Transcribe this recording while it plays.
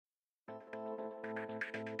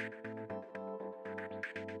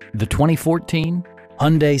The 2014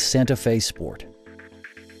 Hyundai Santa Fe Sport.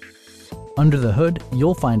 Under the hood,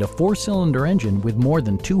 you'll find a 4-cylinder engine with more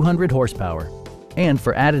than 200 horsepower. And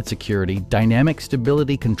for added security, dynamic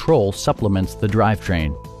stability control supplements the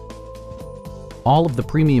drivetrain. All of the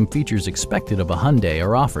premium features expected of a Hyundai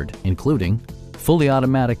are offered, including fully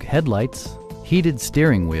automatic headlights, heated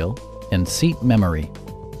steering wheel, and seat memory.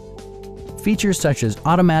 Features such as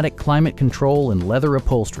automatic climate control and leather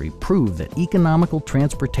upholstery prove that economical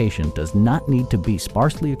transportation does not need to be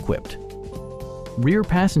sparsely equipped. Rear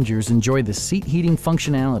passengers enjoy the seat heating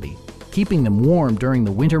functionality, keeping them warm during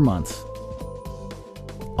the winter months.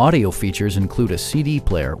 Audio features include a CD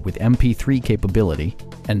player with MP3 capability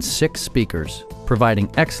and 6 speakers,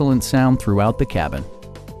 providing excellent sound throughout the cabin.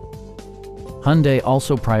 Hyundai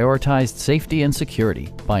also prioritized safety and security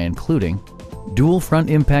by including dual front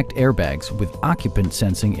impact airbags with occupant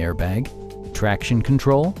sensing airbag, traction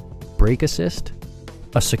control, brake assist,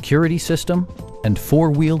 a security system, and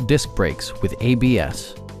 4-wheel disc brakes with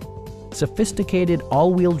ABS. Sophisticated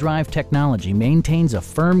all-wheel drive technology maintains a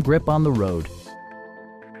firm grip on the road.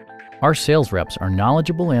 Our sales reps are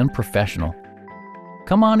knowledgeable and professional.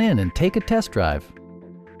 Come on in and take a test drive.